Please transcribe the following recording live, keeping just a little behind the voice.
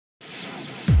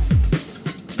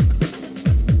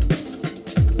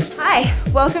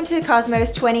Welcome to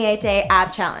Cosmo's 28-day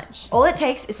ab challenge. All it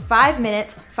takes is 5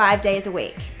 minutes, 5 days a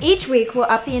week. Each week we'll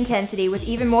up the intensity with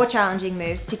even more challenging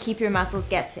moves to keep your muscles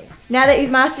guessing. Now that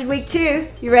you've mastered week 2,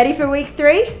 you ready for week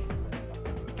 3?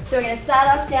 So we're gonna start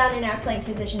off down in our plank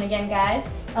position again, guys.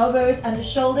 Elbows under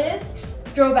shoulders,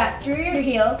 draw back through your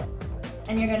heels,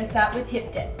 and you're gonna start with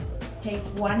hip dips. Take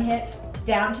one hip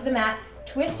down to the mat,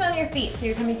 twist on your feet so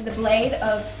you're coming to the blade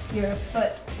of your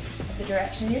foot of the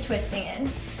direction you're twisting in.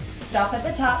 Stop at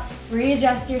the top,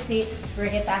 readjust your feet,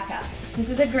 bring it back up. This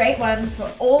is a great one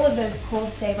for all of those core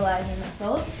stabilizing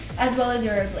muscles, as well as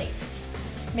your obliques.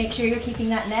 Make sure you're keeping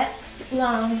that neck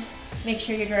long. Make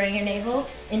sure you're drawing your navel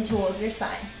in towards your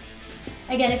spine.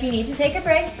 Again, if you need to take a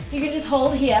break, you can just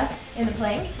hold here in the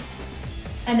plank,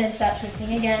 and then start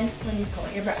twisting again when you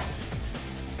caught your breath.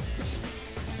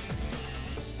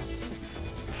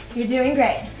 You're doing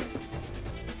great.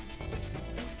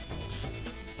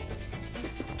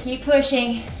 Keep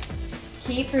pushing,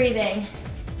 keep breathing.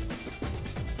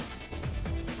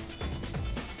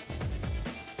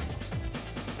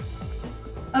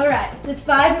 All right, just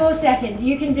 5 more seconds.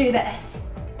 You can do this.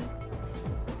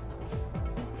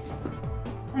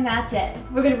 And that's it.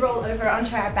 We're gonna roll over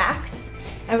onto our backs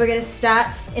and we're gonna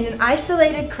start in an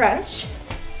isolated crunch.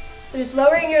 So just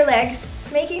lowering your legs,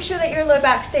 making sure that your low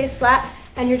back stays flat,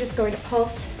 and you're just going to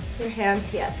pulse your hands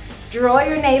here. Draw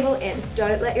your navel in.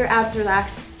 Don't let your abs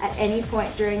relax at any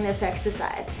point during this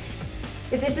exercise.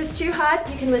 If this is too hard,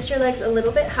 you can lift your legs a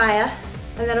little bit higher,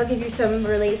 and that'll give you some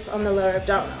relief on the lower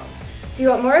abdominals. If you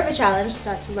want more of a challenge,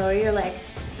 start to lower your legs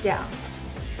down.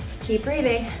 Keep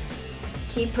breathing,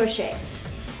 keep pushing.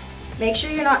 Make sure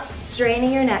you're not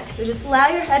straining your neck, so just allow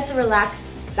your head to relax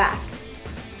back.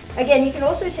 Again, you can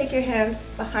also take your hand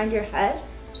behind your head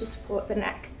to support the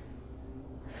neck.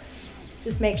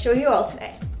 Just make sure you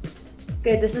alternate.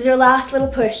 Good, this is your last little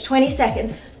push, 20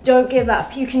 seconds. Don't give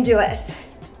up, you can do it.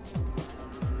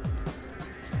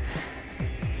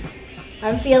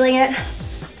 I'm feeling it.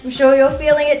 I'm sure you're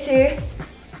feeling it too.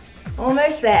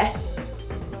 Almost there.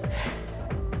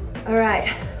 All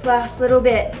right, last little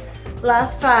bit.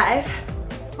 Last 5,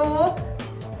 4,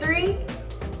 3,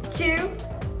 2,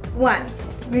 1.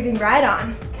 Moving right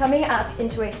on. Coming up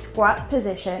into a squat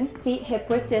position, feet hip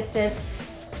width distance.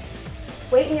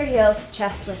 Weight in your heels,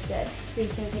 chest lifted. You're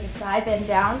just gonna take a side bend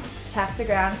down, tap the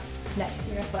ground next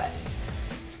to your foot.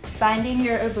 Finding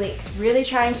your obliques. Really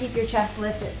try and keep your chest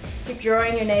lifted. Keep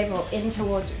drawing your navel in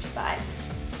towards your spine.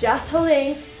 Just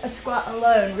holding a squat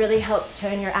alone really helps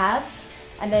tone your abs.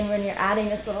 And then when you're adding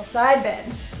this little side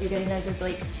bend, you're getting those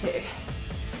obliques too.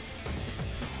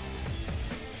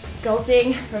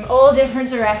 Sculpting from all different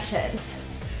directions.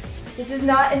 This is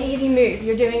not an easy move.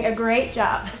 You're doing a great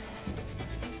job.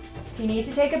 If you need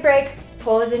to take a break,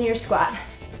 pause in your squat.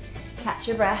 Catch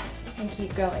your breath and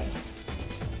keep going.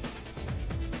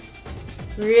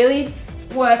 Really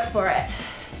work for it.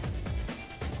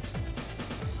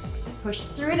 Push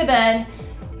through the bend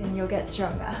and you'll get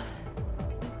stronger.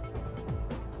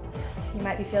 You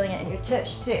might be feeling it in your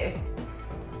tush too.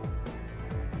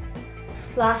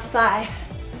 Last 5,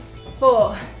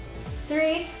 4,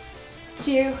 3,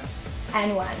 2,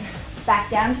 and 1. Back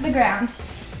down to the ground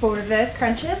for reverse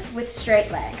crunches with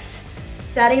straight legs.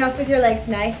 Starting off with your legs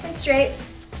nice and straight,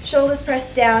 shoulders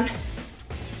pressed down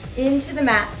into the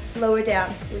mat, lower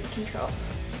down with control.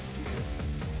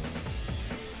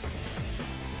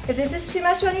 If this is too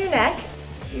much on your neck,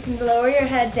 you can lower your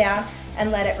head down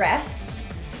and let it rest.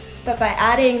 But by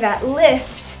adding that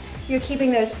lift, you're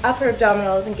keeping those upper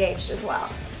abdominals engaged as well.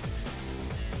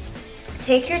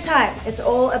 Take your time. It's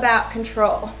all about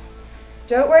control.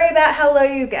 Don't worry about how low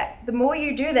you get. The more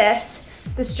you do this,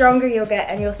 the stronger you'll get,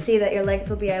 and you'll see that your legs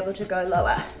will be able to go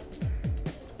lower.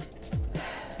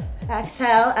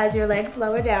 Exhale as your legs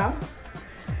lower down.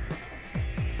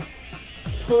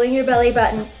 Pulling your belly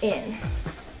button in.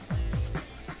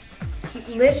 Keep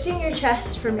lifting your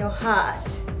chest from your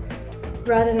heart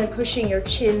rather than pushing your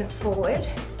chin forward.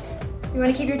 You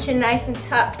want to keep your chin nice and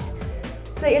tucked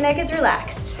so that your neck is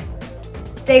relaxed.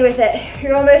 Stay with it.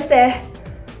 You're almost there.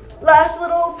 Last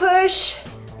little push.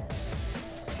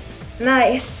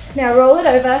 Nice. Now roll it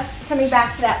over, coming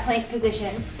back to that plank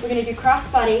position. We're going to do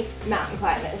cross-body mountain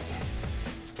climbers.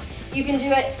 You can do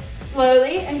it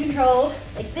slowly and controlled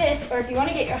like this, or if you want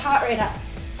to get your heart rate up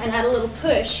and add a little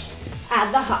push,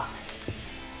 add the hop.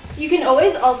 You can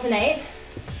always alternate.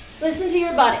 Listen to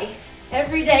your body.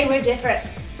 Every day we're different,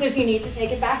 so if you need to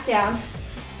take it back down,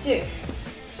 do.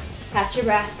 Catch your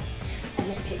breath and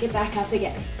then pick it back up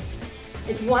again.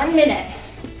 It's 1 minute.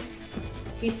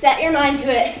 If you set your mind to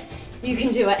it, you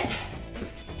can do it.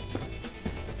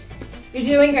 You're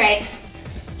doing great.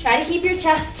 Try to keep your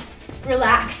chest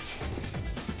relaxed.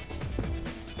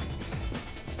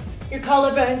 Your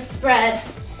collarbones spread.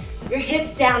 Your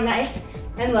hips down nice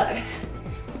and low.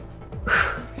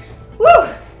 Woo!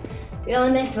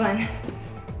 Feeling this one.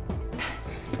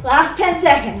 Last 10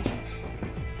 seconds.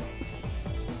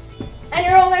 And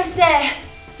you're almost there.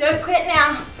 Don't quit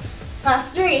now.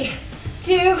 Last 3,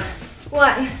 2,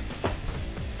 1.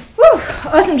 Woo!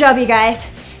 Awesome job, you guys.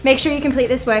 Make sure you complete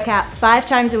this workout 5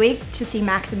 times a week to see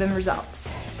maximum results.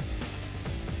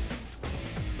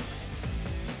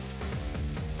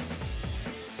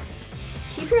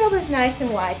 Keep your elbows nice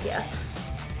and wide here.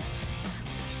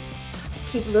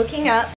 Keep looking up.